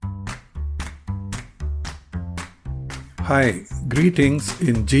Hi, greetings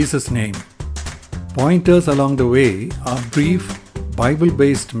in Jesus' name. Pointers along the way are brief, Bible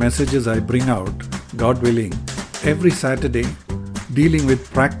based messages I bring out, God willing, every Saturday, dealing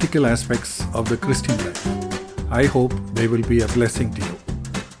with practical aspects of the Christian life. I hope they will be a blessing to you.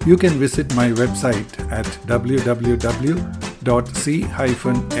 You can visit my website at www.c-n-c.org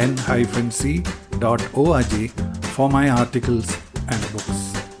for my articles and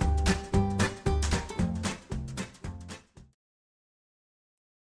books.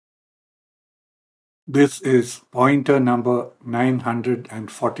 This is pointer number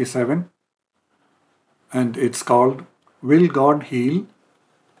 947, and it's called Will God Heal?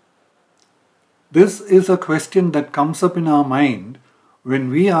 This is a question that comes up in our mind when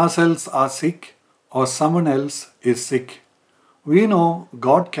we ourselves are sick or someone else is sick. We know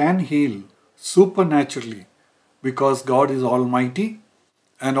God can heal supernaturally because God is almighty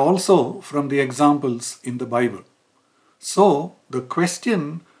and also from the examples in the Bible. So, the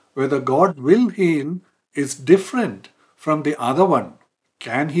question whether God will heal is different from the other one.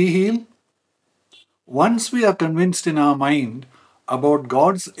 Can He heal? Once we are convinced in our mind about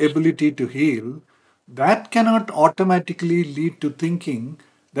God's ability to heal, that cannot automatically lead to thinking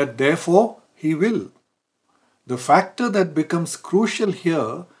that therefore He will. The factor that becomes crucial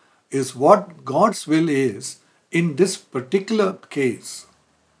here is what God's will is in this particular case.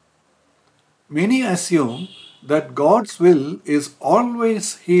 Many assume that God's will is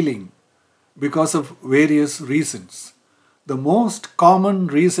always healing because of various reasons. The most common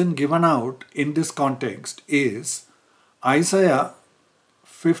reason given out in this context is Isaiah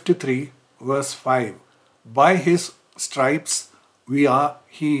 53, verse 5. By his stripes we are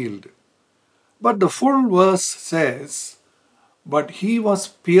healed. But the full verse says, But he was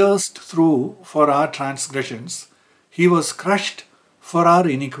pierced through for our transgressions, he was crushed for our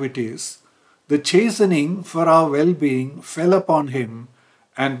iniquities. The chastening for our well being fell upon him,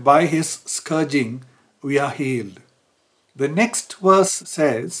 and by his scourging we are healed. The next verse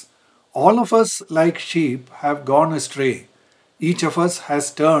says, All of us like sheep have gone astray. Each of us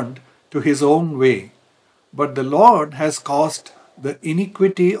has turned to his own way. But the Lord has caused the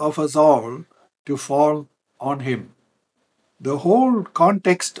iniquity of us all to fall on him. The whole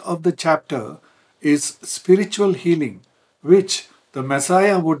context of the chapter is spiritual healing, which the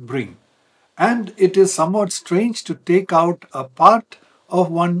Messiah would bring. And it is somewhat strange to take out a part of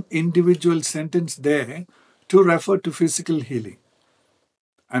one individual sentence there to refer to physical healing.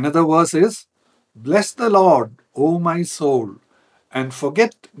 Another verse is, Bless the Lord, O my soul, and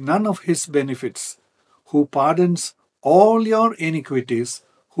forget none of his benefits, who pardons all your iniquities,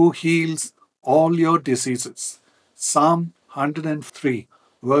 who heals all your diseases. Psalm 103,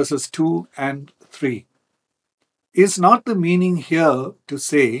 verses 2 and 3. Is not the meaning here to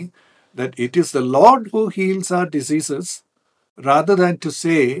say that it is the Lord who heals our diseases, rather than to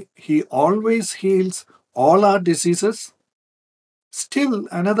say he always heals all our diseases? Still,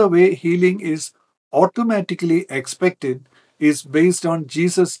 another way healing is automatically expected is based on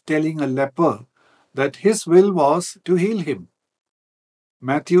Jesus telling a leper that his will was to heal him.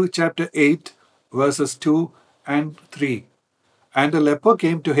 Matthew chapter 8, verses 2 and 3. And a leper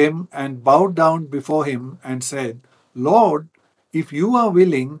came to him and bowed down before him and said, Lord, if you are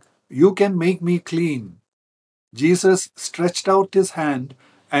willing, you can make me clean. Jesus stretched out his hand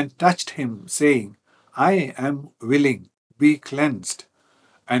and touched him, saying, I am willing, be cleansed.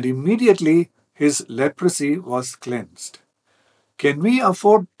 And immediately his leprosy was cleansed. Can we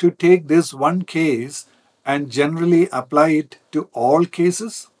afford to take this one case and generally apply it to all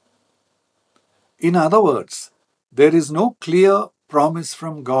cases? In other words, there is no clear promise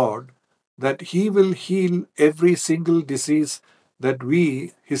from God that He will heal every single disease that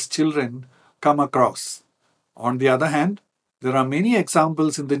we, His children, come across. On the other hand, there are many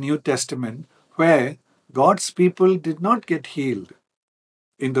examples in the New Testament where God's people did not get healed.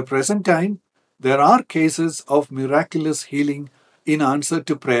 In the present time, there are cases of miraculous healing in answer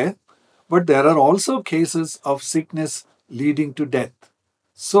to prayer, but there are also cases of sickness leading to death.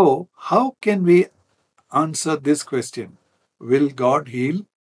 So, how can we answer this question? Will God heal?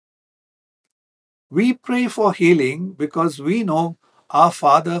 We pray for healing because we know our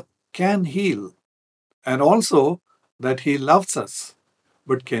Father can heal and also that He loves us.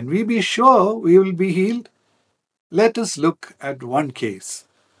 But can we be sure we will be healed? Let us look at one case.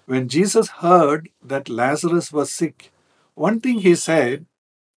 When Jesus heard that Lazarus was sick, one thing He said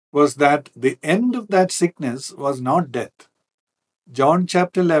was that the end of that sickness was not death. John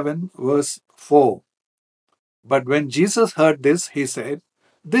chapter 11, verse 4. But when Jesus heard this, He said,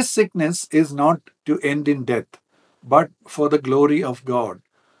 This sickness is not to end in death, but for the glory of God,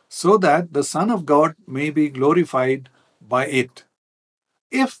 so that the Son of God may be glorified by it.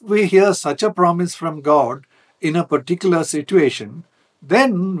 If we hear such a promise from God in a particular situation,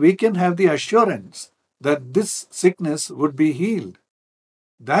 then we can have the assurance that this sickness would be healed.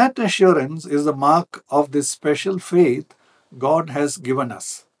 That assurance is the mark of this special faith God has given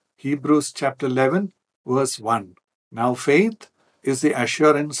us. Hebrews chapter 11, verse 1. Now, faith is the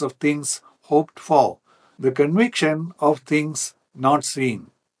assurance of things hoped for, the conviction of things not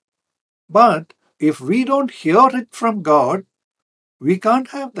seen. But if we don't hear it from God, we can't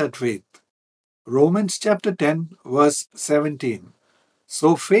have that faith. Romans chapter 10, verse 17.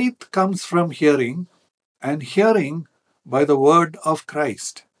 So faith comes from hearing, and hearing by the word of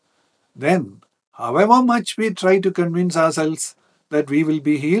Christ. Then, however much we try to convince ourselves that we will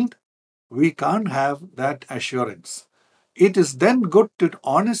be healed, we can't have that assurance. It is then good to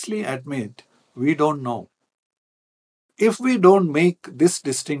honestly admit we don't know. If we don't make this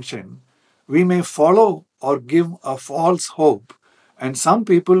distinction, we may follow or give a false hope, and some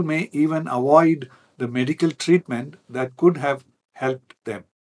people may even avoid the medical treatment that could have helped them.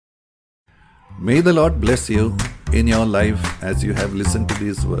 May the Lord bless you in your life as you have listened to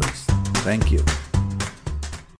these words. Thank you.